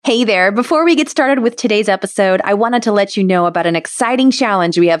Hey there. Before we get started with today's episode, I wanted to let you know about an exciting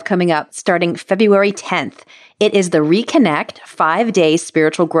challenge we have coming up starting February 10th. It is the Reconnect 5-Day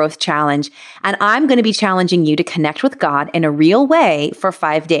Spiritual Growth Challenge, and I'm going to be challenging you to connect with God in a real way for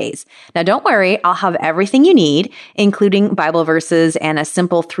 5 days. Now, don't worry, I'll have everything you need, including Bible verses and a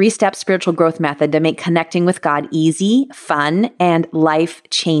simple 3-step spiritual growth method to make connecting with God easy, fun, and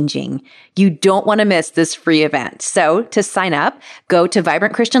life-changing. You don't want to miss this free event. So to sign up, go to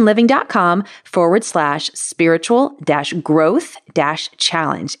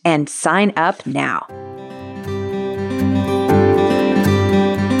vibrantchristianliving.com/spiritual-growth-challenge and sign up now.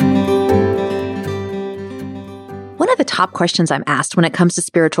 One of the top questions I'm asked when it comes to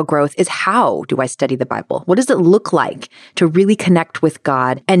spiritual growth is, how do I study the Bible? What does it look like to really connect with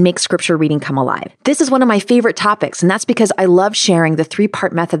God and make scripture reading come alive? This is one of my favorite topics, and that's because I love sharing the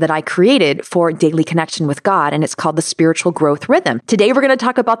 3-part method that I created for daily connection with God, and it's called the Spiritual Growth Rhythm. Today, we're going to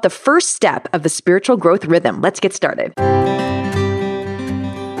talk about the first step of the Spiritual Growth Rhythm. Let's get started.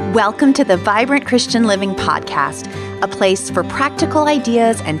 Welcome to the Vibrant Christian Living Podcast, a place for practical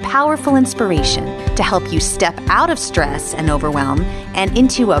ideas and powerful inspiration to help you step out of stress and overwhelm and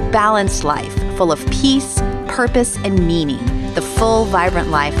into a balanced life full of peace, purpose, and meaning, the full, vibrant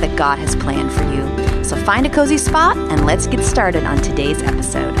life that God has planned for you. So find a cozy spot and let's get started on today's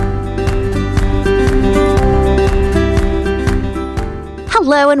episode.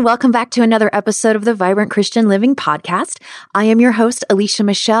 Hello and welcome back to another episode of the Vibrant Christian Living Podcast. I am your host, Alicia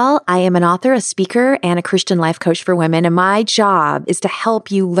Michelle. I am an author, a speaker, and a Christian life coach for women. And my job is to help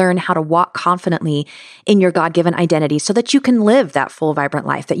you learn how to walk confidently in your God-given identity so that you can live that full, vibrant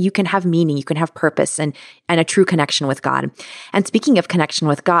life, that you can have meaning, you can have purpose and a true connection with God. And speaking of connection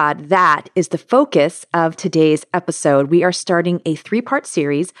with God, that is the focus of today's episode. We are starting a 3-part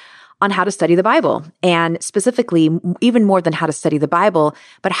series on how to study the Bible, and specifically, even more than how to study the Bible,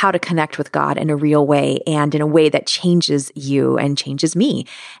 but how to connect with God in a real way and in a way that changes you and changes me.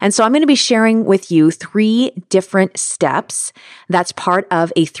 And so I'm going to be sharing with you 3 different steps. That's part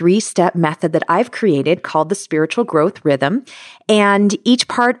of a 3-step method that I've created called the Spiritual Growth Rhythm. And each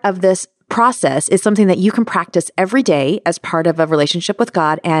part of this process is something that you can practice every day as part of a relationship with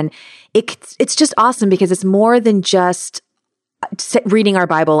God. And it's just awesome because it's more than just reading our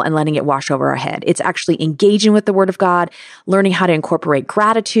Bible and letting it wash over our head. It's actually engaging with the Word of God, learning how to incorporate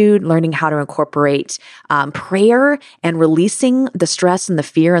gratitude, learning how to incorporate prayer, and releasing the stress and the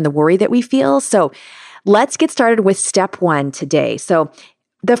fear and the worry that we feel. So let's get started with step 1 today. So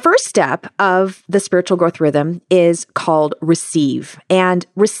the first step of the Spiritual Growth Rhythm is called receive. And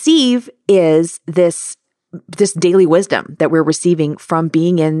receive is this daily wisdom that we're receiving from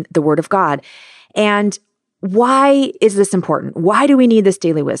being in the Word of God. And why is this important? Why do we need this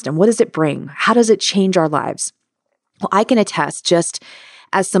daily wisdom? What does it bring? How does it change our lives? Well, I can attest, just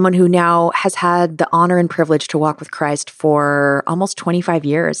as someone who now has had the honor and privilege to walk with Christ for almost 25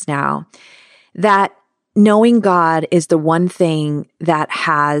 years now, that knowing God is the one thing that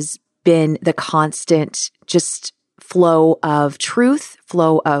has been the constant just flow of truth,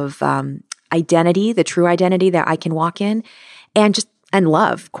 flow of identity, the true identity that I can walk in, and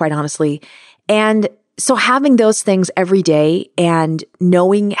love, quite honestly. And so having those things every day and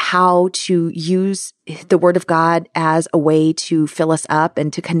knowing how to use the Word of God as a way to fill us up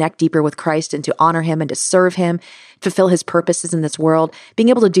and to connect deeper with Christ and to honor Him and to serve Him, fulfill His purposes in this world, being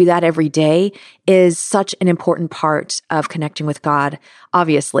able to do that every day is such an important part of connecting with God,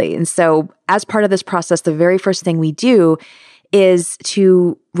 obviously. And so as part of this process, the very first thing we do is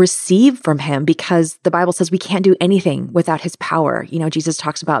to receive from Him, because the Bible says we can't do anything without His power. You know, Jesus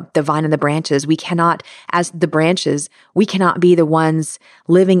talks about the vine and the branches. We cannot, as the branches, we cannot be the ones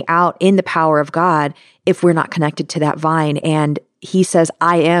living out in the power of God if we're not connected to that vine. And He says,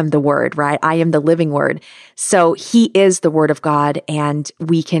 I am the Word, right? I am the living Word. So He is the Word of God, and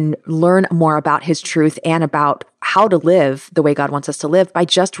we can learn more about His truth and about how to live the way God wants us to live by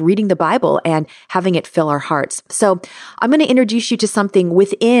just reading the Bible and having it fill our hearts. So I'm going to introduce you to something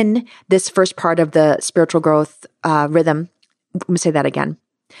within this first part of the spiritual growth rhythm. Let me say that again.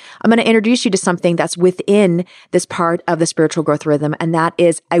 I'm going to introduce you to something that's within this part of the spiritual growth rhythm, and that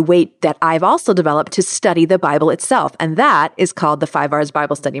is a way that I've also developed to study the Bible itself, and that is called the 5 Hours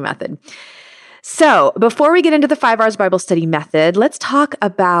Bible Study Method. So before we get into the 5 Hours Bible Study Method, let's talk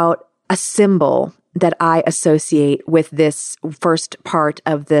about a symbol that I associate with this first part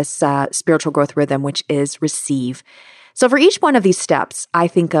of this spiritual growth rhythm, which is receive. So for each one of these steps, I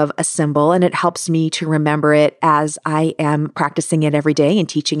think of a symbol, and it helps me to remember it as I am practicing it every day and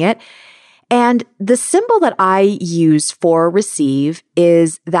teaching it. And the symbol that I use for receive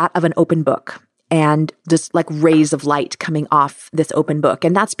is that of an open book. and just like rays of light coming off this open book.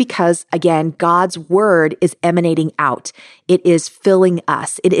 And that's because, again, God's word is emanating out. It is filling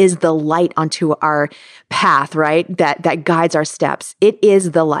us. It is the light onto our path, right? That guides our steps. It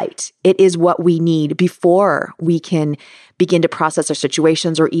is the light. It is what we need before we can begin to process our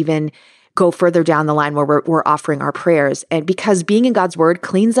situations or even go further down the line where we're offering our prayers. And because being in God's word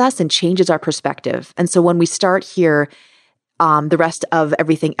cleans us and changes our perspective. And so when we start here, the rest of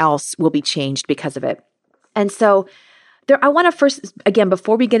everything else will be changed because of it. And so I want to first, again,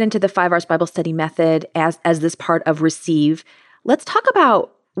 before we get into the 5 Hours Bible Study method as this part of receive, let's talk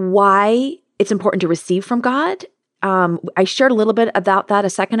about why it's important to receive from God. I shared a little bit about that a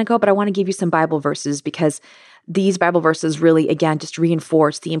second ago, but I want to give you some Bible verses because these Bible verses really, again, just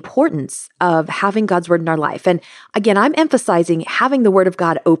reinforce the importance of having God's word in our life. And again, I'm emphasizing having the word of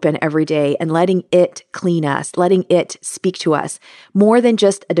God open every day and letting it clean us, letting it speak to us more than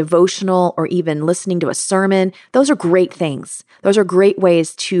just a devotional or even listening to a sermon. Those are great things. Those are great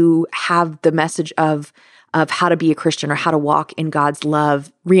ways to have the message of how to be a Christian or how to walk in God's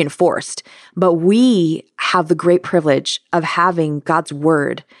love reinforced. But we have the great privilege of having God's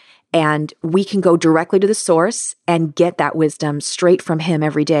word, and we can go directly to the source and get that wisdom straight from him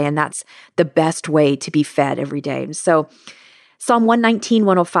every day. And that's the best way to be fed every day. So Psalm 119,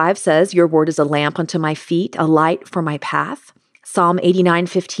 105 says, your word is a lamp unto my feet, a light for my path. Psalm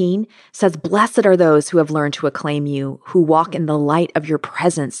 89:15 says, blessed are those who have learned to acclaim you, who walk in the light of your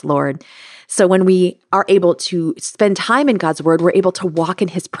presence, Lord. So when we are able to spend time in God's word, we're able to walk in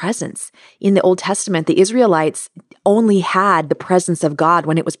his presence. In the Old Testament, the Israelites only had the presence of God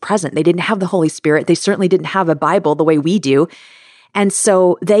when it was present. They didn't have the Holy Spirit. They certainly didn't have a Bible the way we do. And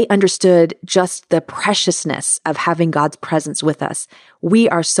so they understood just the preciousness of having God's presence with us. We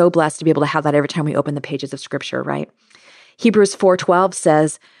are so blessed to be able to have that every time we open the pages of Scripture, right? Hebrews 4:12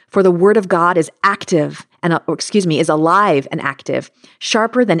 says, for the word of God is is alive and active,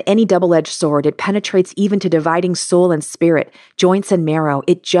 sharper than any double-edged sword. It penetrates even to dividing soul and spirit, joints and marrow.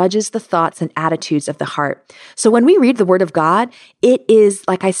 It judges the thoughts and attitudes of the heart. So when we read the word of God, it is,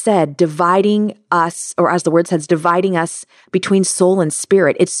 like I said, dividing us, or as the word says, dividing us between soul and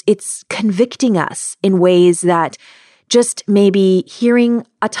spirit. It's convicting us in ways that just maybe hearing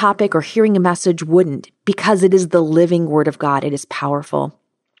a topic or hearing a message wouldn't, because it is the living word of God. It is powerful.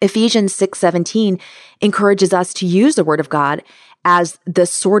 Ephesians 6:17 encourages us to use the word of God as the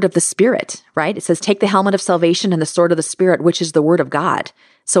sword of the Spirit, right? It says, take the helmet of salvation and the sword of the Spirit, which is the word of God.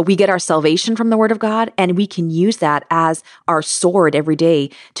 So we get our salvation from the word of God, and we can use that as our sword every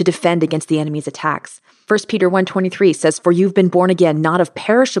day to defend against the enemy's attacks. 1 Peter 1:23 says, for you've been born again, not of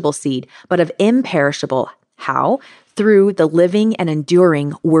perishable seed, but of imperishable. How? Through the living and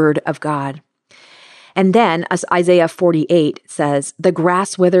enduring word of God. And then, as Isaiah 48 says, the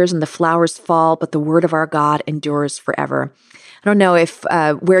grass withers and the flowers fall, but the word of our God endures forever. I don't know if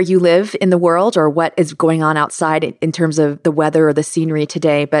where you live in the world or what is going on outside in terms of the weather or the scenery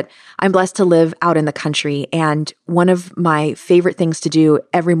today, but I'm blessed to live out in the country. And one of my favorite things to do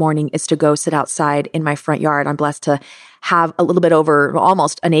every morning is to go sit outside in my front yard. I'm blessed to have a little bit over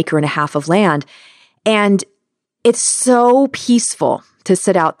almost an acre and a half of land. And it's so peaceful to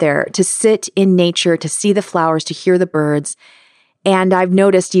sit out there, to sit in nature, to see the flowers, to hear the birds. And I've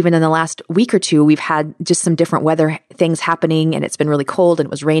noticed even in the last week or two, we've had just some different weather things happening, and it's been really cold and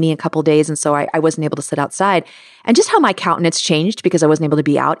it was raining a couple of days. And so I wasn't able to sit outside, and just how my countenance changed because I wasn't able to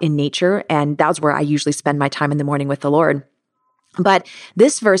be out in nature. And that's where I usually spend my time in the morning with the Lord. But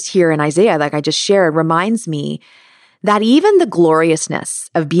this verse here in Isaiah, like I just shared, reminds me that even the gloriousness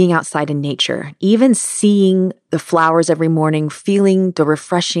of being outside in nature, even seeing the flowers every morning, feeling the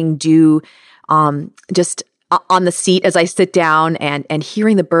refreshing dew, just on the seat as I sit down and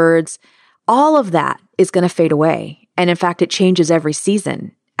hearing the birds, all of that is going to fade away. And in fact, it changes every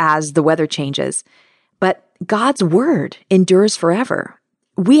season as the weather changes. But God's word endures forever.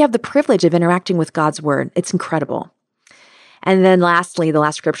 We have the privilege of interacting with God's word. It's incredible. And then lastly, the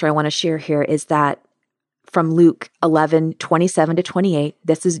last scripture I want to share here is that from Luke 11:27-28.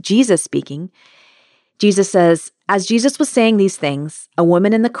 This is Jesus speaking. Jesus says, as Jesus was saying these things, a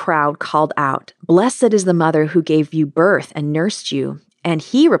woman in the crowd called out, blessed is the mother who gave you birth and nursed you. And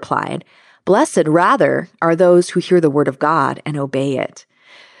he replied, blessed rather are those who hear the word of God and obey it.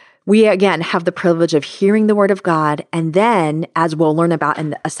 We, again, have the privilege of hearing the word of God, and then, as we'll learn about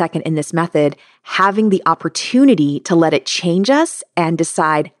in a second in this method, having the opportunity to let it change us and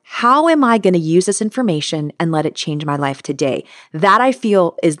decide, how am I going to use this information and let it change my life today? That, I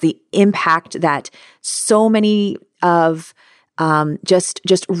feel, is the impact that so many of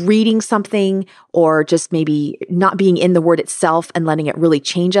just reading something or just maybe not being in the word itself and letting it really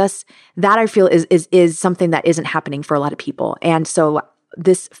change us, that I feel is something that isn't happening for a lot of people. And so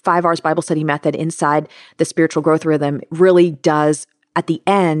this 5 hours Bible study method inside the spiritual growth rhythm really does at the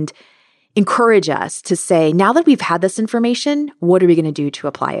end encourage us to say, now that we've had this information, what are we going to do to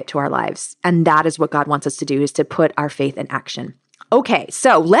apply it to our lives? And that is what God wants us to do, is to put our faith in action. Okay,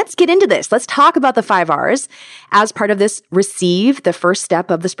 so let's get into this. Let's talk about the 5 R's as part of this receive, the first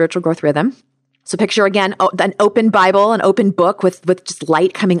step of the spiritual growth rhythm. So picture again, an open Bible, an open book with just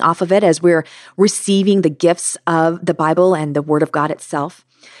light coming off of it as we're receiving the gifts of the Bible and the Word of God itself.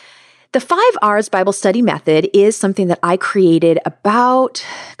 The 5 R's Bible study method is something that I created about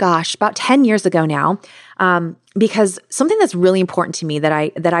 10 years ago now, because something that's really important to me that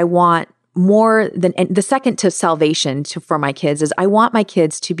I want more than, and the second to salvation for my kids, is I want my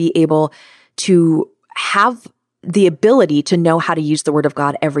kids to be able to have the ability to know how to use the Word of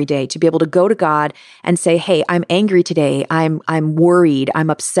God every day, to be able to go to God and say, hey, I'm angry today. I'm worried. I'm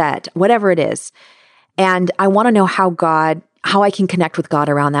upset, whatever it is. And I want to know how I can connect with God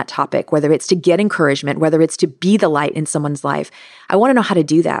around that topic, whether it's to get encouragement, whether it's to be the light in someone's life. I want to know how to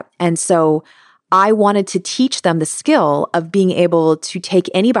do that. And so I wanted to teach them the skill of being able to take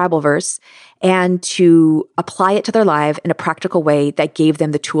any Bible verse and to apply it to their life in a practical way that gave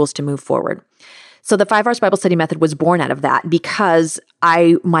them the tools to move forward. So the 5 Hours Bible Study Method was born out of that, because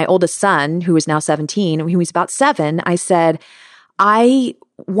my oldest son, who is now 17, when he was about 7, I said, I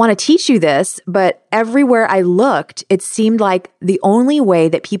want to teach you this, but everywhere I looked, it seemed like the only way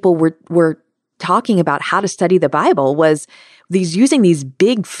that people were talking about how to study the Bible was using these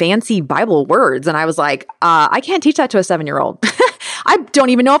big fancy Bible words. And I was like, I can't teach that to a 7-year-old. I don't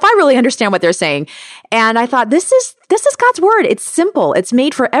even know if I really understand what they're saying. And I thought, this is God's word. It's simple. It's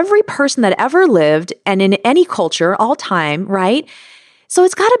made for every person that ever lived and in any culture, all time, right? So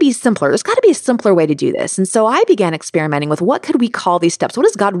it's got to be simpler. There's got to be a simpler way to do this. And so I began experimenting with, what could we call these steps? What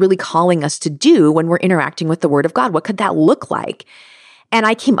is God really calling us to do when we're interacting with the Word of God? What could that look like? And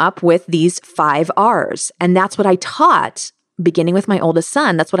I came up with these 5 R's. And that's what I taught, beginning with my oldest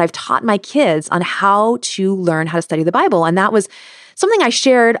son. That's what I've taught my kids on how to learn how to study the Bible. And that was something I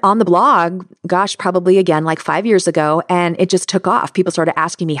shared on the blog, probably again, like 5 years ago. And it just took off. People started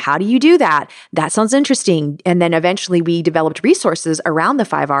asking me, how do you do that? That sounds interesting. And then eventually we developed resources around the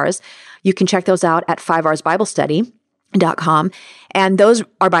 5 R's. You can check those out at 5rsbiblestudy.com. And those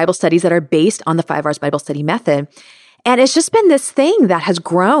are Bible studies that are based on the 5 R's Bible study method. And it's just been this thing that has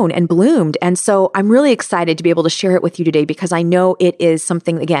grown and bloomed. And so I'm really excited to be able to share it with you today, because I know it is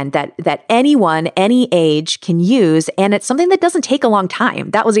something, again, that anyone, any age can use. And it's something that doesn't take a long time.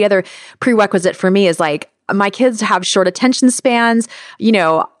 That was the other prerequisite for me, is like, my kids have short attention spans.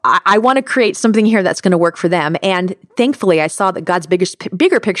 I want to create something here that's going to work for them. And thankfully, I saw that God's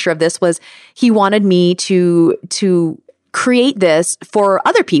bigger picture of this was He wanted me to create this for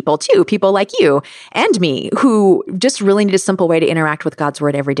other people too, people like you and me, who just really need a simple way to interact with God's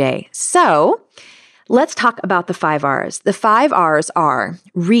word every day. So let's talk about the 5 R's. The 5 R's are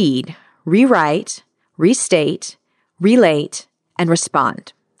read, rewrite, restate, relate, and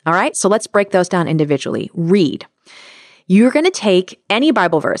respond. All right, so let's break those down individually. Read. You're going to take any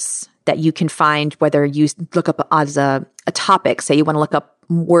Bible verse that you can find, whether you look up as a topic, say you want to look up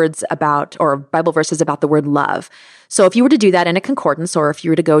words about, or Bible verses about the word love. So if you were to do that in a concordance, or if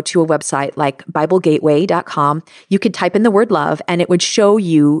you were to go to a website like BibleGateway.com, you could type in the word love and it would show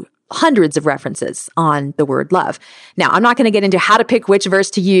you hundreds of references on the word love. Now, I'm not going to get into how to pick which verse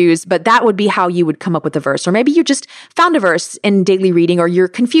to use, but that would be how you would come up with a verse. Or maybe you just found a verse in daily reading, or you're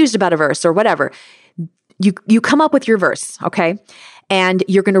confused about a verse or whatever. You come up with your verse, okay? And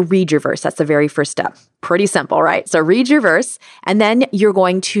you're going to read your verse. That's the very first step. Pretty simple, right? So read your verse, and then you're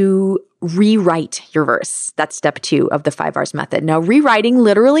going to rewrite your verse. That's step 2 of the 5 R's method. Now, rewriting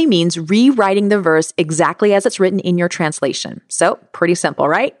literally means rewriting the verse exactly as it's written in your translation. So pretty simple,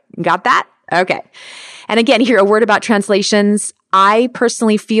 right? Got that? Okay. And again, here, a word about translations. I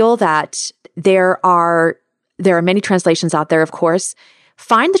personally feel that there are many translations out there, of course.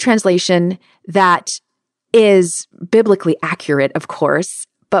 Find the translation that is biblically accurate, of course,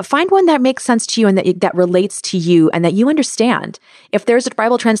 but find one that makes sense to you and that relates to you and that you understand. If there's a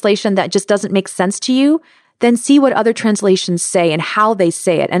Bible translation that just doesn't make sense to you, then see what other translations say and how they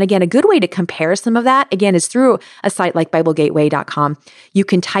say it. And again, a good way to compare some of that, again, is through a site like BibleGateway.com. You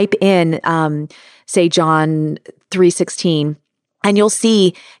can type in, say, John 3:16, and you'll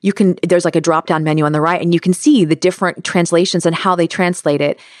see, there's like a drop-down menu on the right, and you can see the different translations and how they translate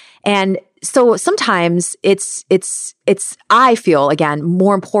it. And so sometimes I feel, again,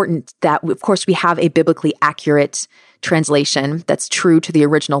 more important that, of course, we have a biblically accurate translation that's true to the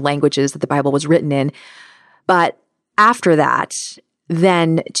original languages that the Bible was written in. But after that,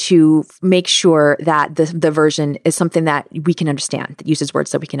 then to make sure that the version is something that we can understand, that uses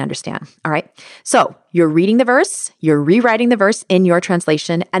words that we can understand. All right. So you're reading the verse, you're rewriting the verse in your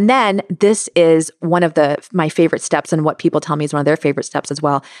translation. And then this is one of my favorite steps, and what people tell me is one of their favorite steps as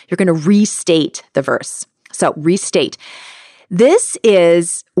well. You're going to restate the verse. So restate. This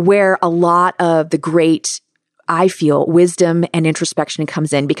is where a lot of the great, I feel, wisdom and introspection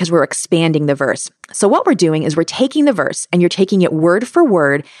comes in, because we're expanding the verse. So what we're doing is we're taking the verse and you're taking it word for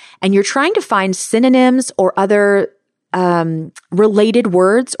word, and you're trying to find synonyms or other related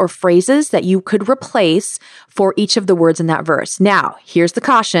words or phrases that you could replace for each of the words in that verse. Now, here's the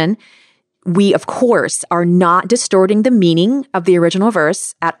caution. We, of course, are not distorting the meaning of the original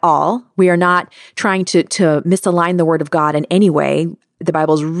verse at all. We are not trying to misalign the word of God in any way. The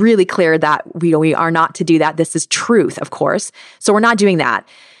Bible is really clear that we are not to do that. This is truth, of course. So we're not doing that.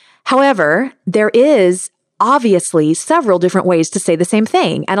 However, there is obviously several different ways to say the same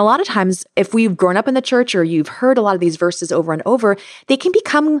thing. And a lot of times, if we've grown up in the church or you've heard a lot of these verses over and over, they can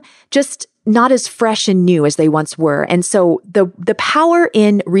become just not as fresh and new as they once were. And so the power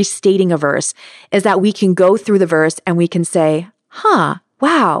in restating a verse is that we can go through the verse and we can say,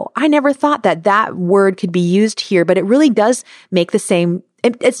 wow, I never thought that word could be used here, but it really does make it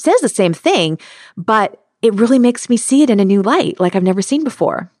says the same thing, but it really makes me see it in a new light, like I've never seen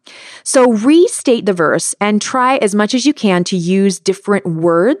before. So restate the verse and try as much as you can to use different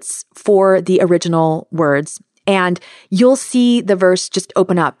words for the original words, and you'll see the verse just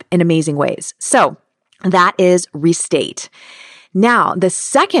open up in amazing ways. So that is restate. Now, the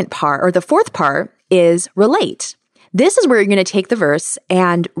second part, or the fourth part, is relate. This is where you're going to take the verse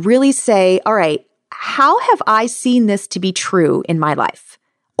and really say, all right, how have I seen this to be true in my life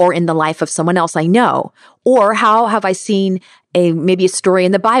or in the life of someone else I know? Or how have I seen maybe a story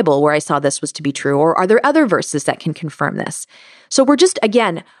in the Bible where I saw this was to be true? Or are there other verses that can confirm this? So we're just,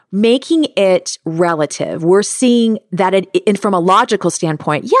 again, making it relative. We're seeing that and from a logical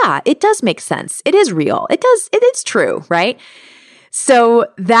standpoint, yeah, it does make sense. It is real. It is true, right? So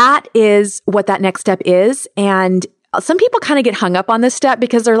that is what that next step is. And some people kind of get hung up on this step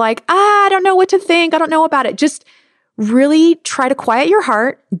because they're like, I don't know what to think. I don't know about it. Just really try to quiet your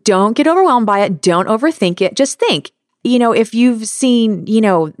heart. Don't get overwhelmed by it. Don't overthink it. Just think, if you've seen,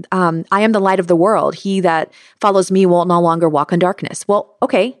 I am the light of the world. He that follows me will no longer walk in darkness. Well,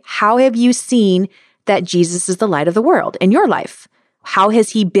 okay. How have you seen that Jesus is the light of the world in your life? How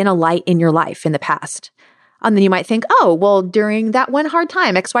has he been a light in your life in the past? And then you might think, oh, well, during that one hard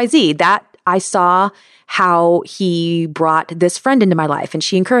time, XYZ, that I saw how he brought this friend into my life and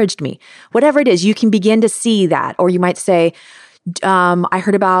she encouraged me. Whatever it is, you can begin to see that. Or you might say, I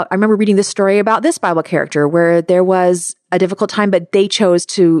remember reading this story about this Bible character where there was a difficult time, but they chose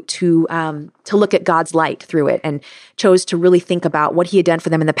to look at God's light through it and chose to really think about what he had done for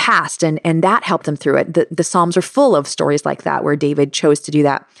them in the past. And that helped them through it. The Psalms are full of stories like that where David chose to do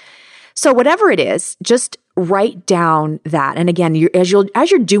that. So whatever it is, just write down that. And again, as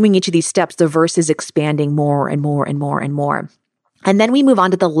you're doing each of these steps, the verse is expanding more and more and more and more. And then we move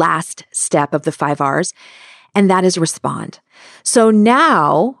on to the last step of the 5 R's, and that is respond. So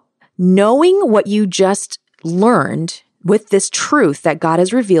now, knowing what you just learned with this truth that God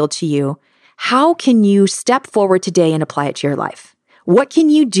has revealed to you, how can you step forward today and apply it to your life? What can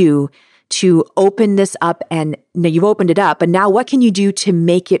you do to open this up? And now you've opened it up, but now what can you do to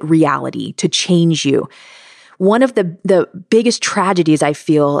make it reality, to change you? One of the biggest tragedies I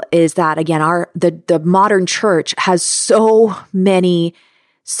feel is that, again, the modern church has so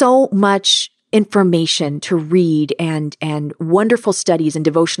much information to read and wonderful studies and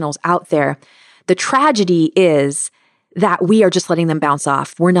devotionals out there. The tragedy is that we are just letting them bounce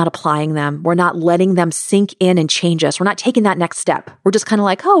off. We're not applying them. We're not letting them sink in and change us. We're not taking that next step. We're just kind of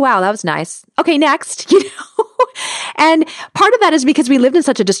like, oh, wow, that was nice. Okay, next, And part of that is because we lived in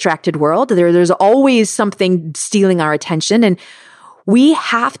such a distracted world. There's always something stealing our attention. And we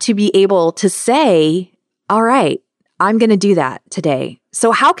have to be able to say, all right, I'm going to do that today.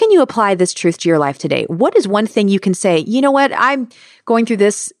 So how can you apply this truth to your life today? What is one thing you can say, you know what, I'm going through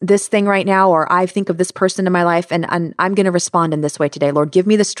this thing right now, or I think of this person in my life and I'm going to respond in this way today. Lord, give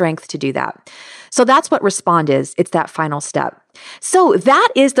me the strength to do that. So that's what respond is. It's that final step. So that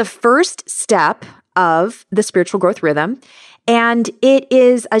is the first step of the spiritual growth rhythm. And it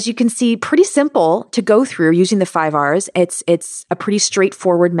is, as you can see, pretty simple to go through using the 5 R's. It's a pretty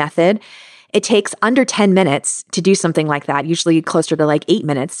straightforward method. It takes under 10 minutes to do something like that. Usually closer to like 8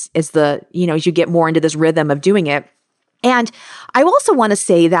 minutes is as you get more into this rhythm of doing it. And I also want to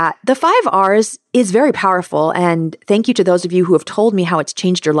say that the 5 R's is very powerful. And thank you to those of you who have told me how it's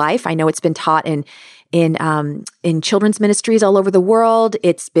changed your life. I know it's been taught in children's ministries all over the world.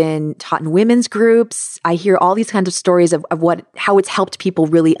 It's been taught in women's groups. I hear all these kinds of stories of how it's helped people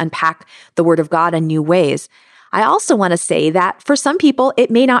really unpack the Word of God in new ways. I also want to say that for some people,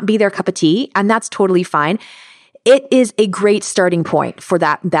 it may not be their cup of tea, and that's totally fine. It is a great starting point for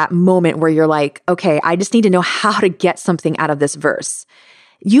that moment where you're like, okay, I just need to know how to get something out of this verse.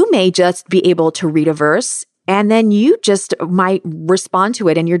 You may just be able to read a verse and then you just might respond to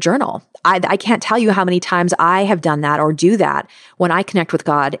it in your journal. I can't tell you how many times I have done that or do that when I connect with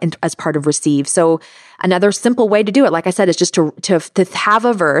God and as part of Receive. So another simple way to do it, like I said, is just to have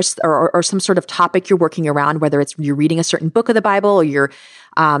a verse or some sort of topic you're working around, whether it's you're reading a certain book of the Bible or you're,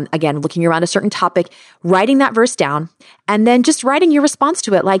 again, looking around a certain topic, writing that verse down, and then just writing your response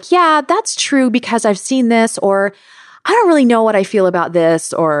to it. Like, yeah, that's true because I've seen this, or I don't really know what I feel about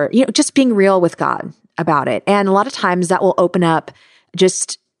this, or, just being real with God about it. And a lot of times that will open up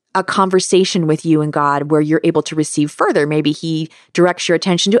just a conversation with you and God where you're able to receive further. Maybe he directs your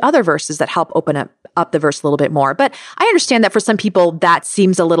attention to other verses that help open up the verse a little bit more. But I understand that for some people that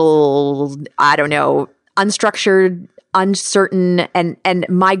seems a little, I don't know, unstructured, uncertain. And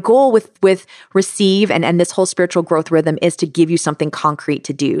my goal with Receive and this whole spiritual growth rhythm is to give you something concrete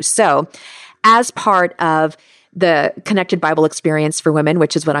to do. So as part of the Connected Bible Experience for Women,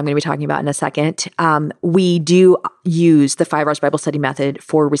 which is what I'm going to be talking about in a second, we do use the 5 R's Bible Study Method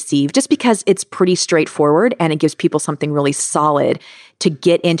for Receive just because it's pretty straightforward and it gives people something really solid to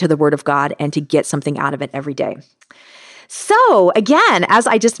get into the Word of God and to get something out of it every day. So again, as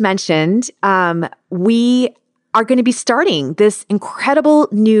I just mentioned, we are going to be starting this incredible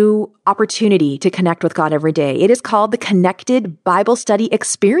new opportunity to connect with God every day. It is called the Connected Bible Study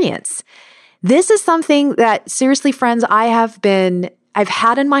Experience. This is something that, seriously, friends, I've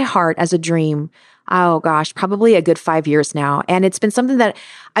had in my heart as a dream. Oh gosh, probably a good 5 years now. And it's been something that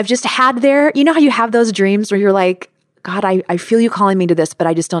I've just had there. You know how you have those dreams where you're like, God, I feel you calling me to this, but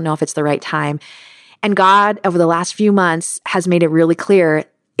I just don't know if it's the right time. And God, over the last few months, has made it really clear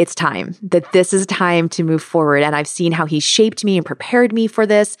it's time, that this is time to move forward. And I've seen how He shaped me and prepared me for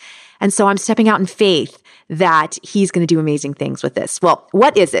this. And so I'm stepping out in faith that He's going to do amazing things with this. Well,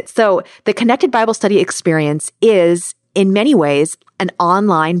 what is it? So the Connected Bible Study Experience is, in many ways, an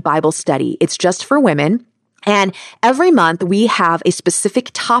online Bible study. It's just for women. And every month we have a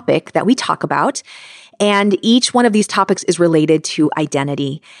specific topic that we talk about. And each one of these topics is related to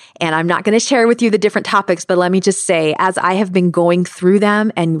identity. And I'm not going to share with you the different topics, but let me just say, as I have been going through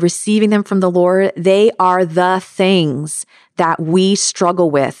them and receiving them from the Lord, they are the things that we struggle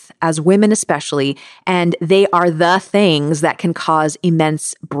with as women especially, and they are the things that can cause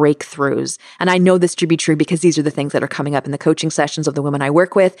immense breakthroughs. And I know this to be true because these are the things that are coming up in the coaching sessions of the women I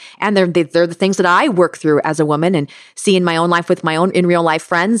work with, and they're the things that I work through as a woman and see in my own life with my own in real life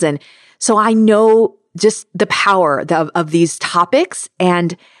friends. And so I know just the power of these topics.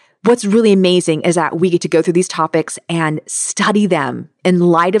 And what's really amazing is that we get to go through these topics and study them in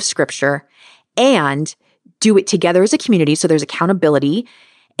light of Scripture and do it together as a community. So there's accountability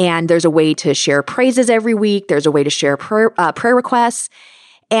and there's a way to share praises every week. There's a way to share prayer requests.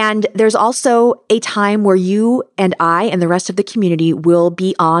 And there's also a time where you and I and the rest of the community will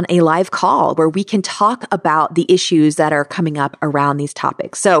be on a live call where we can talk about the issues that are coming up around these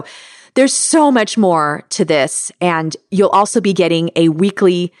topics. So there's so much more to this. And you'll also be getting a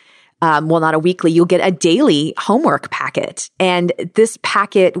weekly, not a weekly, you'll get a daily homework packet. And this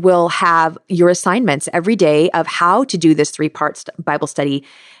packet will have your assignments every day of how to do this 3-part Bible study,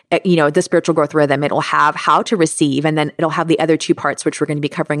 the spiritual growth rhythm. It'll have how to receive, and then it'll have the other 2 parts, which we're going to be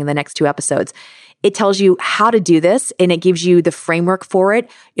covering in the next 2 episodes. It tells you how to do this and it gives you the framework for it.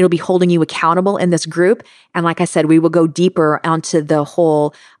 It'll be holding you accountable in this group. And like I said, we will go deeper onto the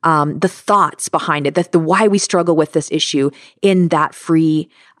whole, the thoughts behind it, the why we struggle with this issue in that free,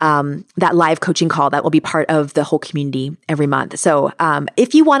 that live coaching call that will be part of the whole community every month. So,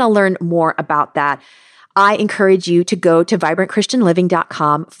 if you want to learn more about that, I encourage you to go to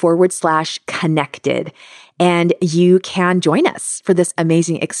vibrantchristianliving.com/connected. And you can join us for this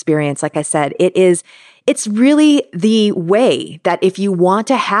amazing experience. Like I said, it's really the way that if you want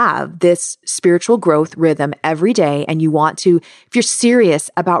to have this spiritual growth rhythm every day and if you're serious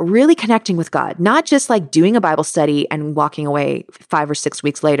about really connecting with God, not just like doing a Bible study and walking away 5 or 6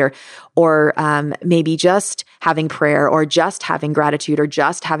 weeks later, or maybe just having prayer or just having gratitude or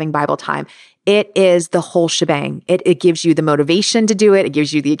just having Bible time. It is the whole shebang. It gives you the motivation to do it. It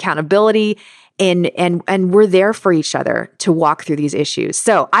gives you the accountability. And we're there for each other to walk through these issues.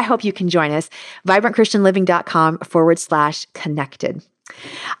 So I hope you can join us. vibrantchristianliving.com/connected.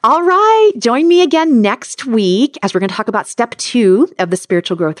 All right. Join me again next week as we're going to talk about step 2 of the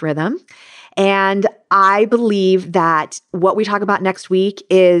spiritual growth rhythm. And I believe that what we talk about next week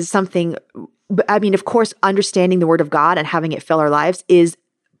is something, of course, understanding the Word of God and having it fill our lives is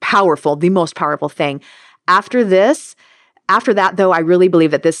powerful, the most powerful thing. After that, though, I really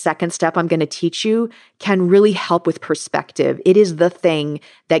believe that this second step I'm going to teach you can really help with perspective. It is the thing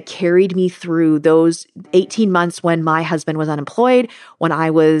that carried me through those 18 months when my husband was unemployed, when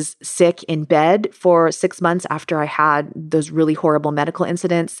I was sick in bed for 6 months after I had those really horrible medical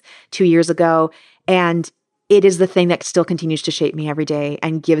incidents 2 years ago. And it is the thing that still continues to shape me every day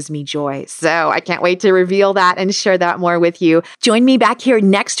and gives me joy. So I can't wait to reveal that and share that more with you. Join me back here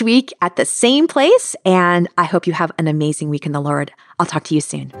next week at the same place. And I hope you have an amazing week in the Lord. I'll talk to you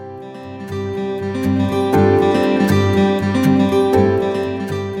soon.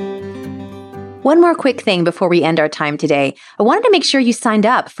 One more quick thing before we end our time today. I wanted to make sure you signed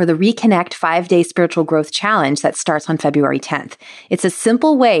up for the Reconnect 5-Day Spiritual Growth Challenge that starts on February 10th. It's a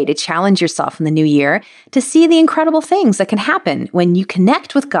simple way to challenge yourself in the new year to see the incredible things that can happen when you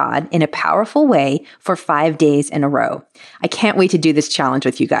connect with God in a powerful way for 5 days in a row. I can't wait to do this challenge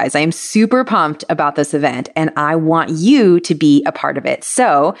with you guys. I am super pumped about this event and I want you to be a part of it.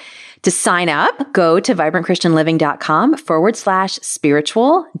 So, to sign up, go to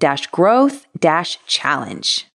vibrantchristianliving.com/spiritual-growth-challenge.